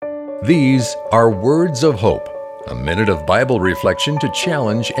These are Words of Hope, a minute of Bible reflection to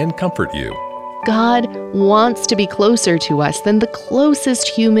challenge and comfort you. God wants to be closer to us than the closest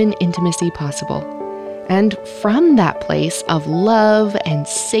human intimacy possible. And from that place of love and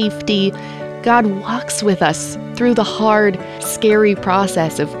safety, God walks with us through the hard, scary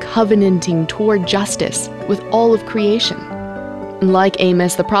process of covenanting toward justice with all of creation. Like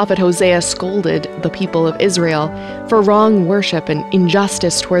Amos, the prophet Hosea scolded the people of Israel for wrong worship and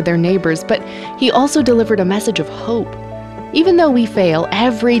injustice toward their neighbors, but he also delivered a message of hope. Even though we fail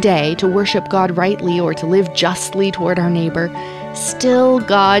every day to worship God rightly or to live justly toward our neighbor, still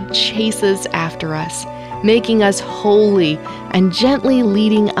God chases after us, making us holy and gently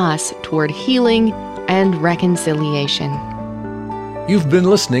leading us toward healing and reconciliation. You've been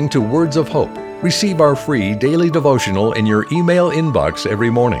listening to Words of Hope. Receive our free daily devotional in your email inbox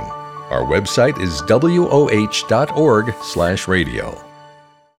every morning. Our website is woh.org/radio.